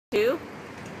Two.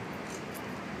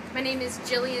 My name is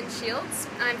Gillian Shields.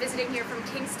 I'm visiting here from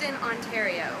Kingston,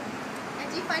 Ontario. And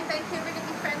do you find Vancouver to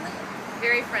be friendly?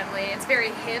 Very friendly. It's very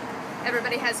hip.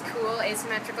 Everybody has cool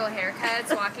asymmetrical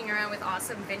haircuts, walking around with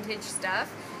awesome vintage stuff.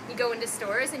 You go into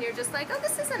stores and you're just like, oh,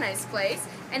 this is a nice place.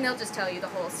 And they'll just tell you the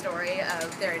whole story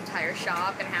of their entire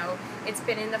shop and how it's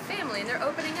been in the family and they're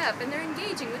opening up and they're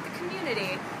engaging with the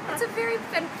community. It's a very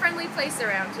friendly place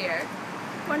around here.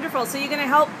 Wonderful. So you're going to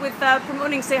help with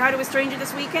promoting Say Hi to a Stranger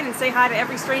this weekend and say hi to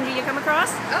every stranger you come across?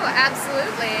 Oh,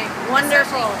 absolutely.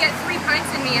 Wonderful. Especially get 3 pints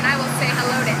in me and I will say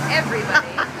hello to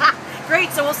everybody. Great.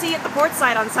 So we'll see you at the port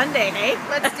side on Sunday, hey?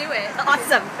 Let's do it.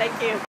 Awesome. Thank you.